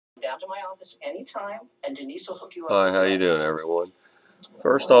Hi, how you doing, everyone?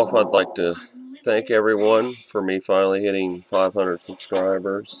 First off, I'd like to thank everyone for me finally hitting 500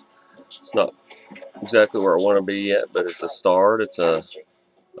 subscribers. It's not exactly where I want to be yet, but it's a start. It's a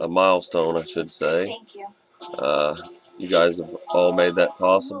milestone, I should say. Uh, you guys have all made that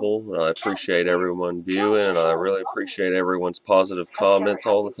possible, and I appreciate everyone viewing, and I really appreciate everyone's positive comments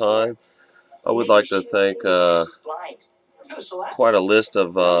all the time. I would like to thank quite a list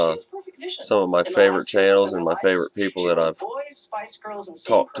of some of my favorite channels and my favorite people that I've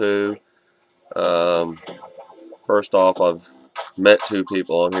talked to. Um, First off, I've met two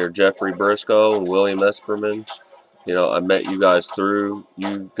people on here, Jeffrey Briscoe and William Esperman. You know, I met you guys through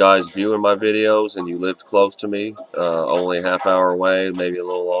you guys viewing my videos, and you lived close to me, only a half hour away, maybe a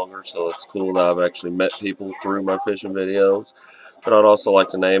little longer, so it's cool that I've actually met people through my fishing videos. But I'd also like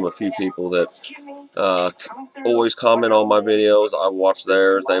to name a few people that always comment on my videos. I watch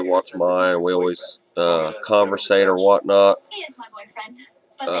theirs, they watch mine, we always conversate or whatnot.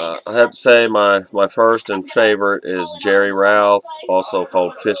 I have to say my first and favorite is Jerry Routh, also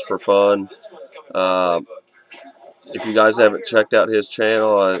called Fish for Fun. If you guys haven't checked out his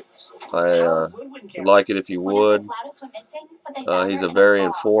channel, I would like it if you would. He's a very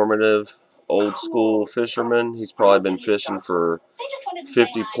informative, old school fisherman. He's probably been fishing for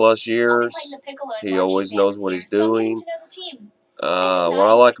 50 plus years. He always knows what he's doing. What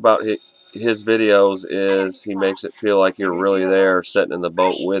I like about his videos is he makes it feel like you're really there sitting in the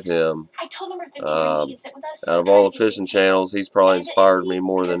boat with him. Out of all the fishing channels, he's probably inspired me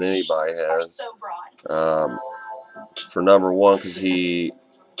more than anybody has. For number one, because he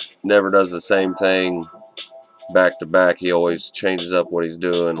never does the same thing back to back. He always changes up what he's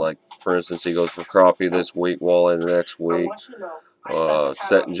doing. Like, for instance, he goes for crappie this week, walleye the next week,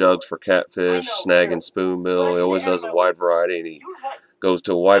 setting jugs for catfish, snagging spoonbill. He always does a wide variety, and he goes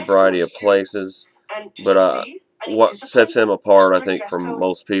to a wide variety of places. But what sets him apart, I think, from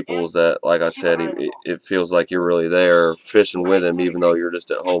most people is that, like I said, it feels like you're really there fishing with him, even though you're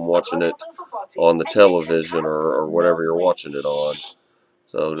just at home watching it on the television or whatever you're watching it on.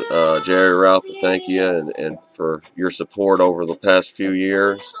 So, Jerry Routh, thank you, and for your support over the past few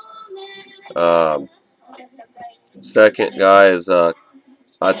years. Second guy is, I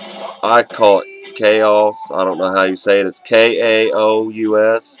call it Chaos. I don't know how you say it. It's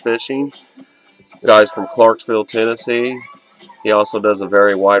Kaous Fishing. Guy's from Clarksville, Tennessee. He also does a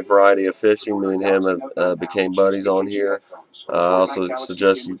very wide variety of fishing. Me and him have became buddies on here. I also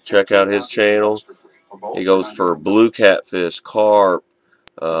suggest you check out his channel. He goes for blue catfish, carp,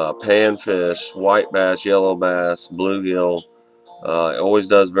 panfish, white bass, yellow bass, bluegill. Always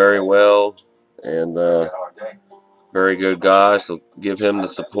does very well, and very good guy. So give him the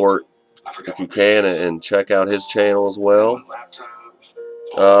support if you can, and check out his channel as well.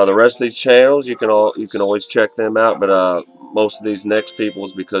 The rest of these channels, you can always check them out, but most of these next people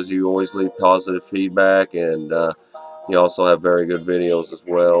is because you always leave positive feedback, and you also have very good videos as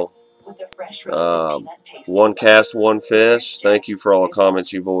well. One Cast, One Fish, thank you for all the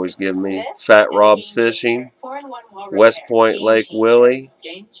comments you've always given me. Fat Rob's Fishing, West Point Lake Willie,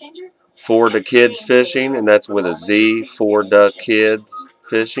 For the Kids Fishing, and that's with a Z, For the Kids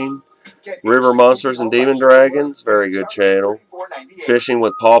Fishing. River Monsters and Demon Dragons, very good channel. Fishing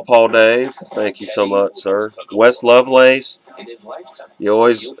with Paw Paw Dave, thank you so much, sir. Wes Lovelace, you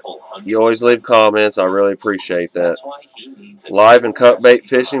always leave comments, I really appreciate that. Live and Cut Bait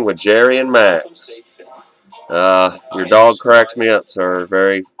Fishing with Jerry and Max. Your dog cracks me up, sir.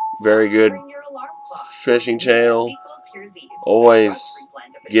 Very, very good fishing channel. Always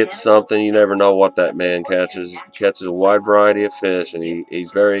gets something. You never know what that man catches. Catches a wide variety of fish, and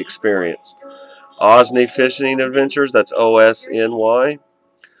he's very experienced. Osney Fishing Adventures, that's OSNY.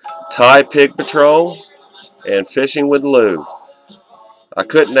 Thai Pig Patrol, and Fishing with Lou. I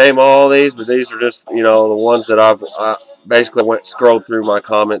couldn't name all these, but these are just, you know, the ones that I basically scrolled through my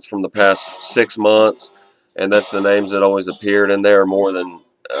comments from the past 6 months, and that's the names that always appeared in there more than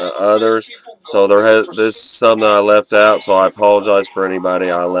others. So this is some that I left out, so I apologize for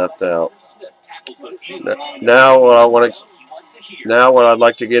anybody I left out. Now what I'd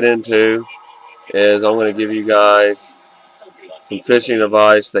like to get into is I'm going to give you guys some fishing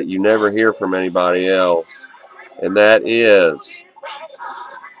advice that you never hear from anybody else, and that is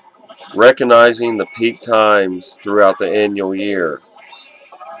recognizing the peak times throughout the annual year.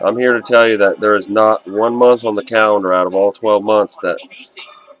 I'm here to tell you that there is not one month on the calendar out of all 12 months that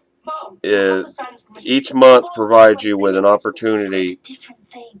each month provides you with an opportunity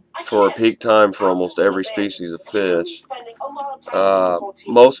for a peak time for almost every species of fish.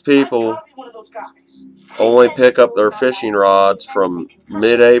 Most people only pick up their fishing rods from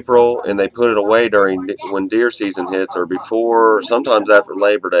mid-April, and they put it away during when deer season hits, or before, sometimes after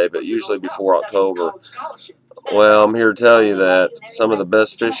Labor Day, but usually before October. Well, I'm here to tell you that some of the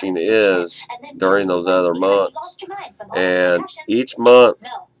best fishing is during those other months, and each month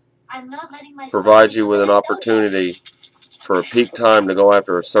provides you with an opportunity for a peak time to go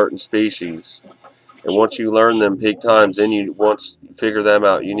after a certain species. And once you learn them peak times, then once you figure them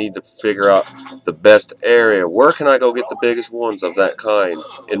out, you need to figure out the best area. Where can I go get the biggest ones of that kind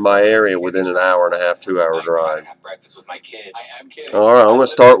in my area within an hour and a half, 2-hour drive? Alright, I'm going to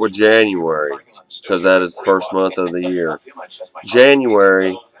start with January, because that is the first month of the year.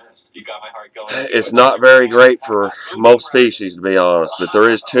 January, it's not very great for most species, to be honest, but there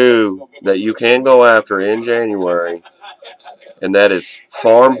is two that you can go after in January, and that is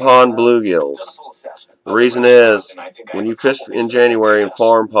farm pond bluegills. The reason is, when you fish in January in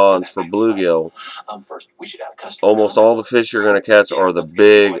farm ponds for bluegill, almost all the fish you're going to catch are the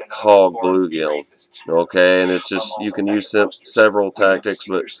big hog bluegill. Okay, and it's just, you can use several tactics,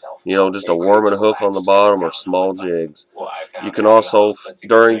 but just a worm and a hook on the bottom or small jigs. You can also,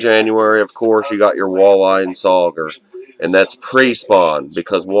 during January, of course, you got your walleye and sauger. And that's pre-spawn,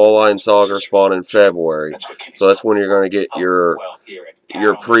 because walleye and sauger spawn in February. So that's when you're going to get your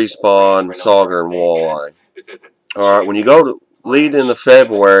pre-spawn sauger and walleye. Alright, when you go to lead into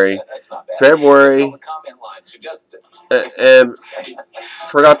February, and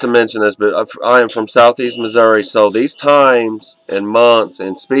forgot to mention this, but I am from Southeast Missouri, so these times and months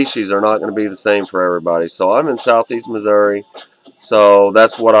and species are not going to be the same for everybody. So I'm in Southeast Missouri, so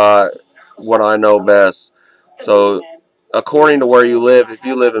that's what I know best. So according to where you live, if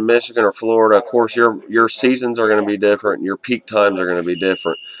you live in Michigan or Florida, of course your seasons are going to be different, and your peak times are going to be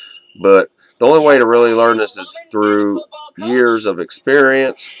different. But the only way to really learn this is through years of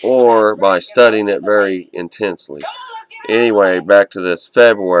experience or by studying it very intensely. Anyway, back to this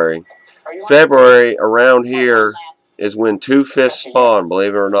February. February around here is when two fish spawn,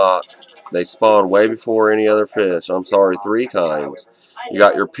 believe it or not. They spawn way before any other fish. I'm sorry, 3 kinds. You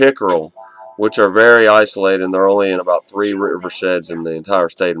got your pickerel, which are very isolated, and they're only in about 3 river sheds in the entire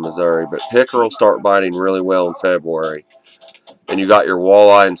state of Missouri. But pickerel start biting really well in February. And you got your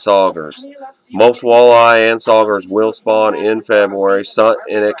walleye and saugers. Most walleye and saugers will spawn in February,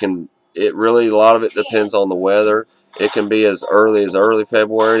 and a lot of it depends on the weather. It can be as early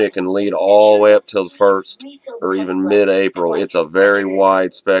February, and it can lead all the way up till the 1st or even mid-April. It's a very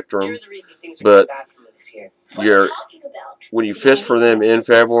wide spectrum, but when you fish for them in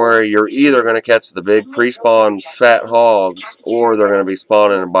February, you're either going to catch the big pre-spawn fat hogs, or they're going to be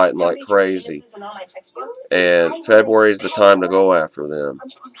spawning and biting like crazy. And February is the time to go after them.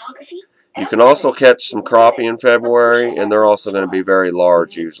 You can also catch some crappie in February, and they're also going to be very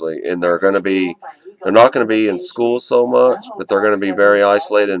large usually. And they're not going to be in schools so much, but they're going to be very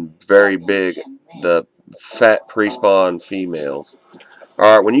isolated and very big, the fat pre-spawn females.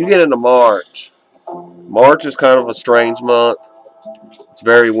 Alright, when you get into March, March is kind of a strange month. It's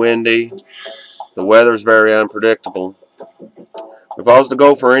very windy. The weather's very unpredictable. If I was to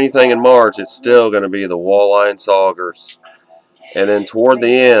go for anything in March, it's still going to be the walleye and saugers. And then toward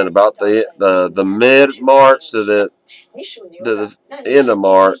the end, about the mid-March to the end of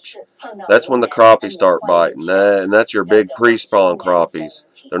March, that's when the crappies start biting. And that's your big pre-spawn crappies.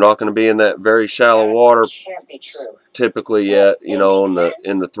 They're not going to be in that very shallow water typically yet, in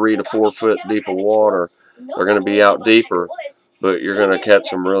the 3 to 4 foot deep of water. They're going to be out deeper, but you're going to catch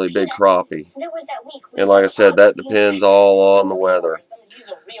some really big crappie. And like I said, that depends all on the weather.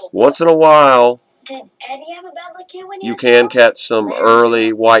 Once in a while, you can catch some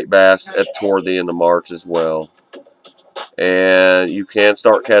early white bass toward the end of March as well. And you can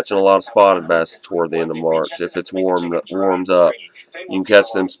start catching a lot of spotted bass toward the end of March. If it's warms up, you can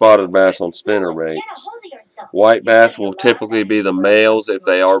catch them spotted bass on spinner baits. White bass will typically be the males. If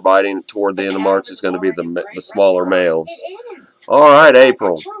they are biting toward the end of March, it's going to be the smaller males. Alright,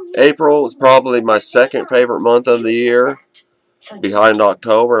 April. April is probably my second favorite month of the year, behind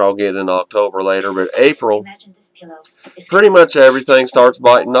October. I'll get into October later, but April, pretty much everything starts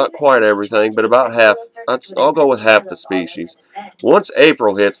biting. Not quite everything, but about half. I'll go with half the species. Once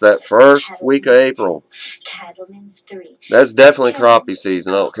April hits, that first week of April, that's definitely crappie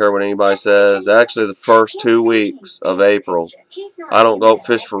season. I don't care what anybody says. Actually, the first 2 weeks of April, I don't go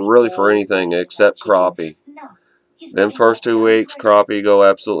fish for anything except crappie. Them first 2 weeks, crappie go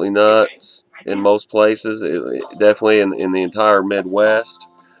absolutely nuts in most places, definitely in the entire Midwest.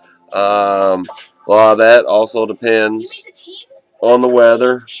 A lot of that also depends on the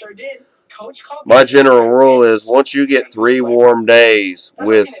weather. My general rule is once you get 3 warm days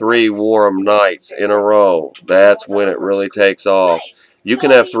with 3 warm nights in a row, that's when it really takes off. You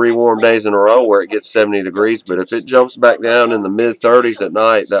can have 3 warm days in a row where it gets 70 degrees, but if it jumps back down in the mid-30s at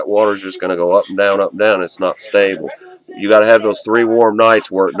night, that water's just going to go up and down, up and down. It's not stable. You got to have those 3 warm nights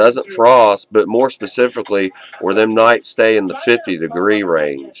where it doesn't frost, but more specifically where them nights stay in the 50-degree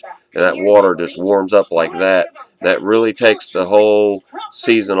range, and that water just warms up like that. That really takes the whole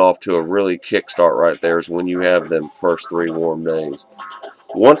season off to a really kickstart right there is when you have them first 3 warm days.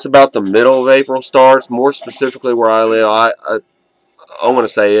 Once about the middle of April starts, more specifically where I live, I want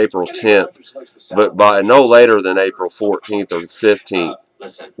to say April 10th, but by no later than April 14th or 15th,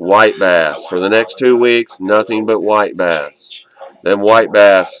 white bass. For the next 2 weeks, nothing but white bass. Then white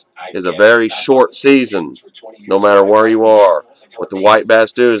bass is a very short season, no matter where you are. What the white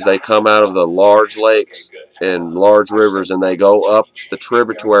bass do is they come out of the large lakes and large rivers, and they go up the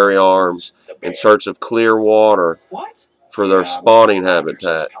tributary arms in search of clear water for their spawning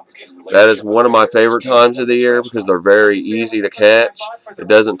habitat. That is one of my favorite times of the year because they're very easy to catch. It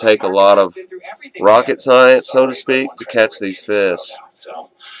doesn't take a lot of rocket science, so to speak, to catch these fish.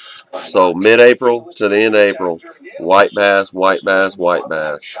 So mid-April to the end of April, white bass, white bass, white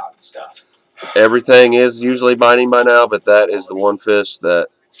bass. Everything is usually biting by now, but that is the one fish that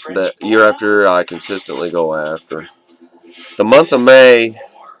year after year I consistently go after. The month of May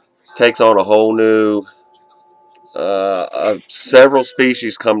takes on a whole new, several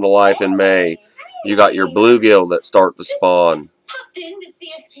species come to life in May. You got your bluegill that start to spawn.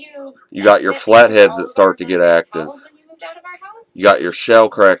 You got your flatheads that start to get active. You got your shell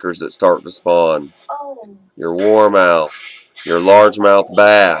crackers that start to spawn. Your warmouth. Your largemouth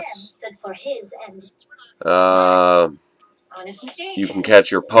bass. You can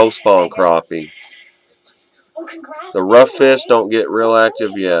catch your post-spawn crappie. The rough fish don't get real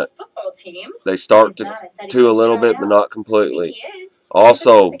active yet. They start to a little bit, but not completely.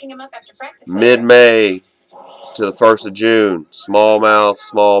 Also, mid-May to the 1st of June,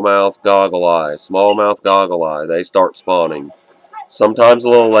 smallmouth, goggle eye, they start spawning. Sometimes a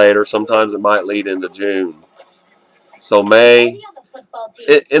little later, sometimes it might lead into June. So May,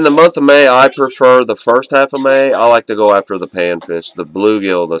 in the month of May, I prefer the first half of May. I like to go after the panfish, the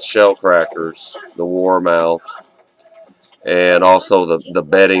bluegill, the shell crackers, the warmouth, and also the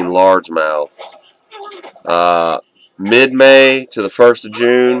bedding largemouth. Mid-May to the 1st of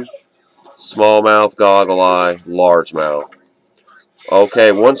June, smallmouth, goggle eye, largemouth.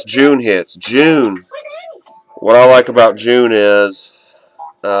 Okay, once June hits, what I like about June is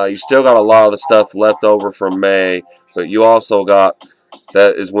you still got a lot of the stuff left over from May, but you also got,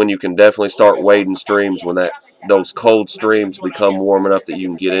 that is when you can definitely start wading streams, when those cold streams become warm enough that you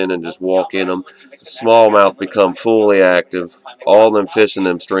can get in and just walk in them. The smallmouth become fully active. All them fish in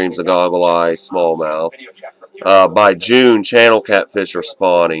them streams, the goggle eye, smallmouth. By June, channel catfish are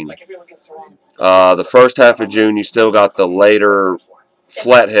spawning. The first half of June, you still got the later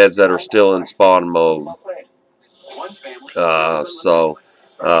flatheads that are still in spawn mode.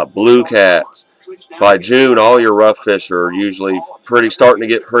 Blue cats. By June, all your rough fish are usually starting to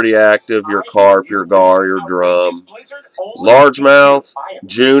get pretty active. Your carp, your gar, your drum. Largemouth,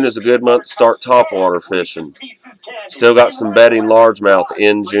 June is a good month to start topwater fishing. Still got some bedding largemouth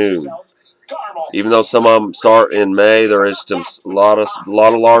in June. Even though some of them start in May, there is a lot of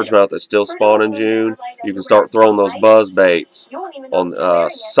largemouth that still spawn in June. You can start throwing those buzz baits on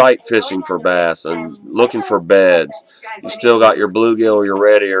sight fishing for bass and looking for beds. You still got your bluegill, your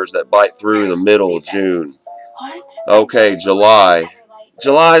red ears that bite through the middle of June. Okay, July.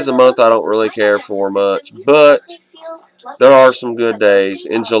 July is a month I don't really care for much, but there are some good days.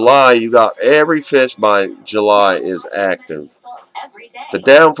 In July, you got every fish by July is active. The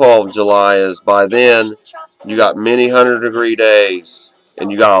downfall of July is by then you got many 100-degree days,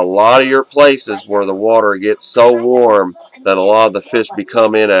 and you got a lot of your places where the water gets so warm that a lot of the fish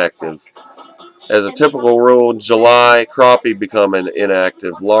become inactive. As a typical rule, July, crappie become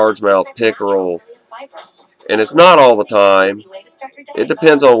inactive, largemouth, pickerel, and it's not all the time. It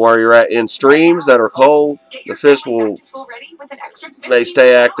depends on where you're at. In streams that are cold, the fish may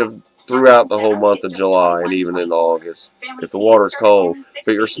stay active throughout the whole month of July and even in August if the water's cold.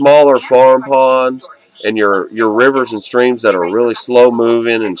 But your smaller farm ponds and your rivers and streams that are really slow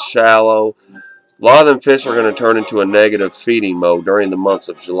moving and shallow, a lot of them fish are going to turn into a negative feeding mode during the months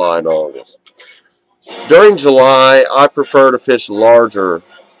of July and August. During July, I prefer to fish larger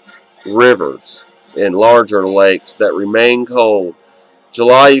rivers and larger lakes that remain cold.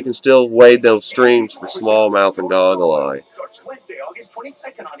 July, you can still wade those streams for smallmouth and goggle eye.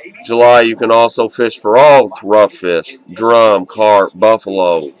 July, you can also fish for all rough fish: drum, carp,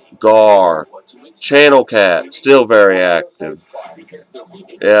 buffalo, gar, channel cat, still very active.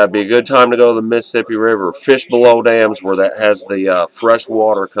 Yeah, it'd be a good time to go to the Mississippi River. Fish below dams where that has the fresh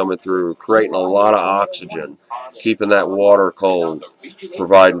water coming through, creating a lot of oxygen, keeping that water cold,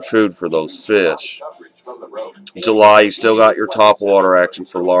 providing food for those fish. July, you still got your topwater action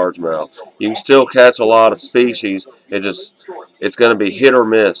for largemouth. You can still catch a lot of species. It's going to be hit or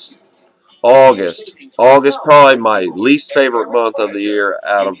miss. August probably my least favorite month of the year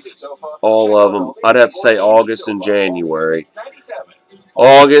out of all of them. I'd have to say August and January.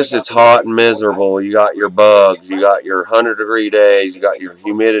 August, it's hot and miserable. You got your bugs, you got your 100-degree days, you got your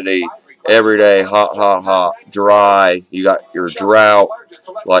humidity every day, hot, hot, hot, dry. You got your drought.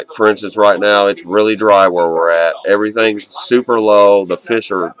 Like, for instance, right now, it's really dry where we're at. Everything's super low. The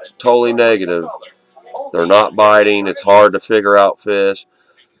fish are totally negative. They're not biting. It's hard to figure out fish.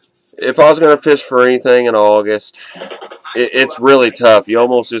 If I was going to fish for anything in August, it's really tough. You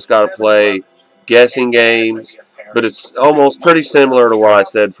almost just got to play guessing games, but it's almost pretty similar to what I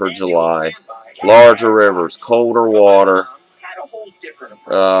said for July. Larger rivers, colder water.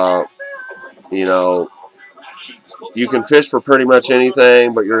 You know, you can fish for pretty much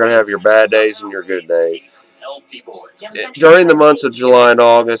anything, but you're going to have your bad days and your good days. During the months of July and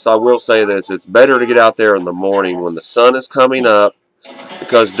August, I will say this: it's better to get out there in the morning when the sun is coming up,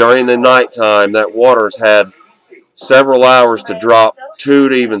 because during the nighttime, that water's had several hours to drop 2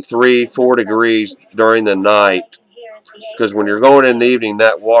 to even 3, 4 degrees during the night. Because when you're going in the evening,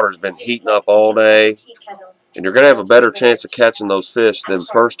 that water's been heating up all day, and you're going to have a better chance of catching those fish than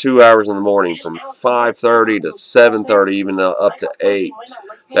first 2 hours in the morning, from 5:30 to 7:30, even up to 8.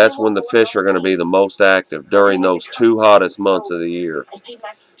 That's when the fish are going to be the most active, during those 2 hottest months of the year.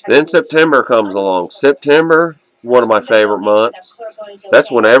 Then September comes along. September, one of my favorite months. That's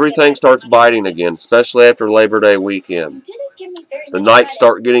when everything starts biting again, especially after Labor Day weekend. The nights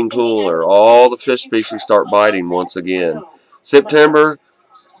start getting cooler. All the fish species start biting once again. September,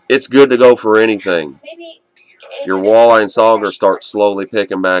 it's good to go for anything. Your walleye and sauger start slowly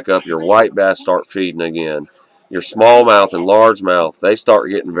picking back up. Your white bass start feeding again. Your smallmouth and largemouth, they start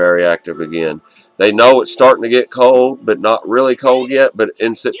getting very active again. They know it's starting to get cold, but not really cold yet. But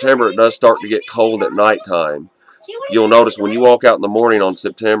in September, it does start to get cold at nighttime. You'll notice when you walk out in the morning on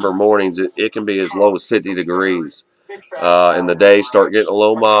September mornings, it can be as low as 50 degrees. And the days start getting a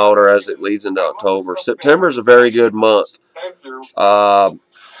little milder as it leads into October. September is a very good month.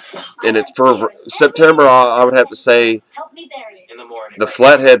 And it's for September, I would have to say the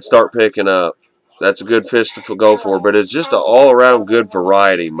flatheads start picking up. That's a good fish to go for, but it's just an all-around good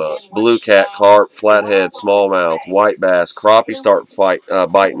variety month. Blue cat, carp, flathead, smallmouth, white bass, crappie start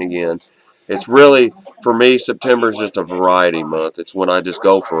biting again. It's really, for me, September is just a variety month. It's when I just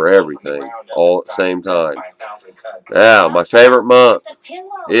go for everything all at the same time. Now, my favorite month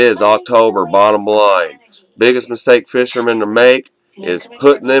is October, bottom line. Biggest mistake fishermen to make is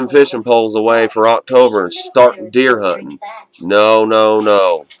putting them fishing poles away for October and starting deer hunting. No, no,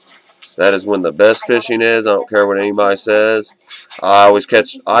 no. That is when the best fishing is. I don't care what anybody says.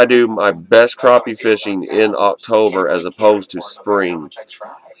 I do my best crappie fishing in October as opposed to spring.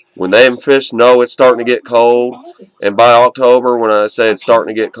 When them fish know it's starting to get cold, and by October, when I say it's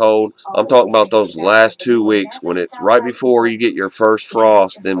starting to get cold, I'm talking about those last 2 weeks when it's right before you get your first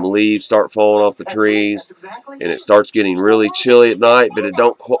frost. Them leaves start falling off the trees, and it starts getting really chilly at night, but it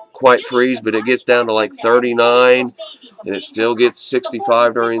don't quite freeze, but it gets down to like 39, and it still gets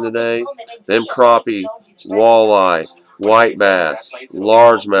 65 during the day. Them crappie, walleye, white bass,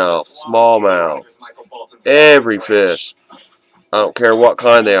 largemouth, smallmouth, every fish, I don't care what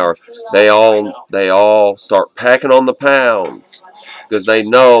kind they are, they all start packing on the pounds because they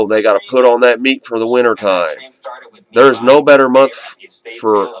know they got to put on that meat for the winter time. There's no better month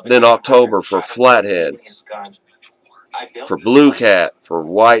than October for flatheads, for blue cat, for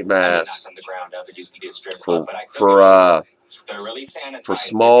white bass, for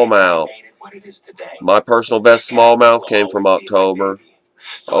smallmouth. My personal best smallmouth came from October.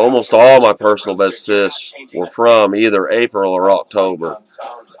 Almost all my personal best fish were from either April or October.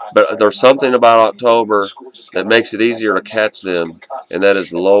 But there's something about October that makes it easier to catch them, and that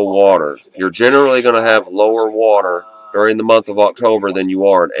is low water. You're generally going to have lower water during the month of October than you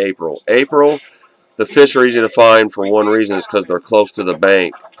are in April. April, the fish are easy to find for one reason, is because they're close to the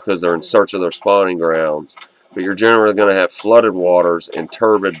bank, because they're in search of their spawning grounds. But you're generally going to have flooded waters and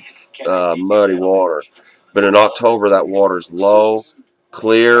turbid, muddy water. But in October, that water's low,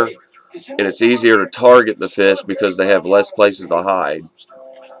 clear, and it's easier to target the fish because they have less places to hide.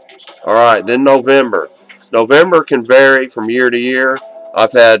 Alright, then November. November can vary from year to year.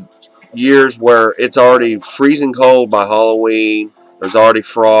 I've had years where it's already freezing cold by Halloween. There's already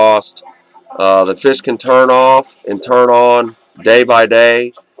frost. The fish can turn off and turn on day by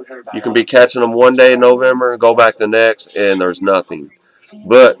day. You can be catching them one day in November and go back the next, and there's nothing.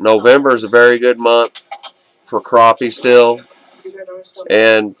 But November is a very good month for crappie still,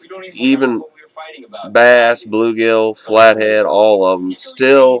 and even bass, bluegill, flathead, all of them.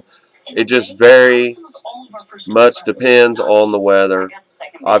 Still, it just very much depends on the weather.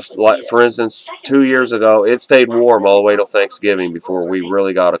 Like for instance, 2 years ago, it stayed warm all the way till Thanksgiving before we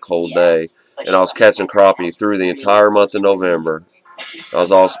really got a cold day, and I was catching crappie through the entire month of November. I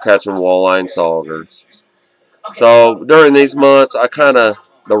was also catching walleye and saugers. So during these months, the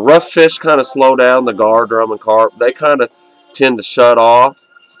rough fish kind of slow down. The gar, drum, and carp, they kind of tend to shut off.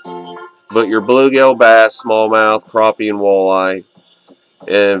 But your bluegill, bass, smallmouth, crappie, and walleye,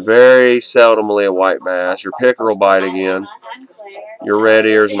 and very seldomly a white bass. Your pickerel bite again. Your red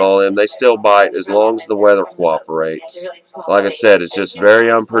ears and all them, they still bite as long as the weather cooperates. Like I said, it's just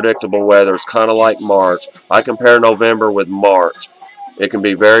very unpredictable weather. It's kind of like March. I compare November with March. It can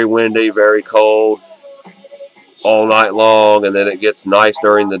be very windy, very cold all night long, and then it gets nice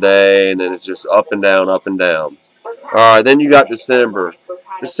during the day, and then it's just up and down, up and down. Alright, then you got December.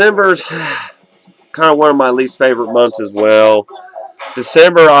 December's kind of one of my least favorite months as well.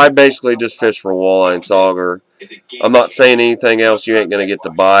 December, I basically just fish for walleye and sauger. I'm not saying anything else you ain't going to get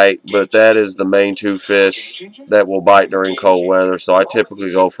to bite, but that is the main two fish that will bite during cold weather, so I typically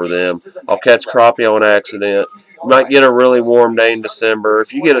go for them. I'll catch crappie on accident. You might get a really warm day in December.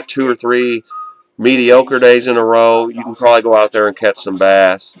 If you get a 2 or 3 mediocre days in a row, you can probably go out there and catch some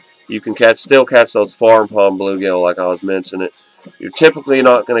bass. You can still catch those farm pond bluegill like I was mentioning. You're typically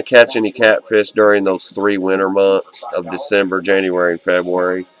not going to catch any catfish during those 3 winter months of December, January, and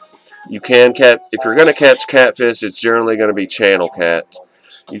February. You can catch, if you're going to catch catfish, it's generally going to be channel cats.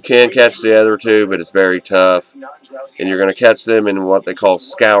 You can catch the other two, but it's very tough. And you're going to catch them in what they call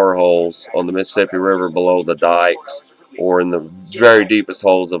scour holes on the Mississippi River below the dikes or in the very deepest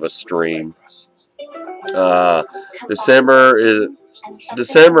holes of a stream. December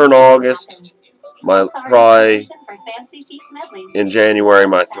and August, probably in January,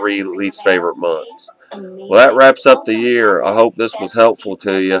 my 3 least favorite months. Well, that wraps up the year. I hope this was helpful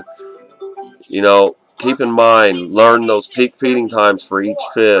to you. You know, keep in mind, learn those peak feeding times for each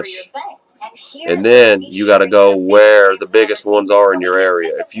fish. And then you got to go where the biggest ones are in your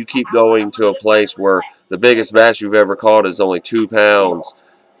area. If you keep going to a place where the biggest bass you've ever caught is only 2 pounds,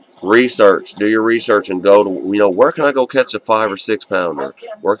 do your research and go to, where can I go catch a 5 or 6 pounder?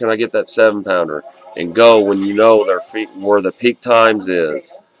 Where can I get that 7 pounder? And go when you know where the peak times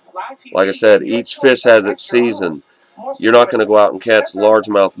is. Like I said, each fish has its season. You're not going to go out and catch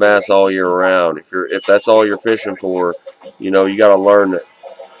largemouth bass all year round. If that's all you're fishing for, you got to learn that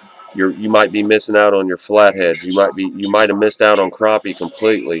you might be missing out on your flatheads. You might have missed out on crappie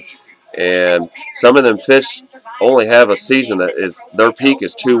completely. And some of them fish only have a season their peak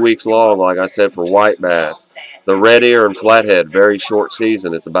is 2 weeks long, like I said, for white bass. The red ear and flathead, very short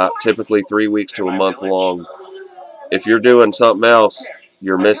season. It's about typically 3 weeks to a month long. If you're doing something else,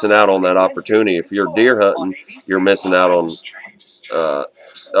 you're missing out on that opportunity. If you're deer hunting, you're missing out on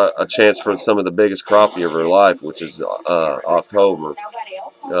a chance for some of the biggest crappie of your life, which is October.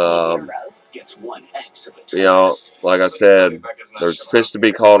 Like I said, there's fish to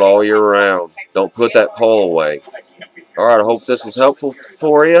be caught all year round. Don't put that pole away. Alright, I hope this was helpful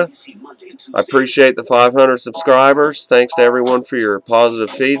for you. I appreciate the 500 subscribers. Thanks to everyone for your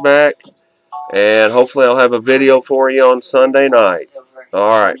positive feedback. And hopefully I'll have a video for you on Sunday night.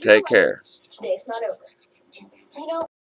 Alright, take care.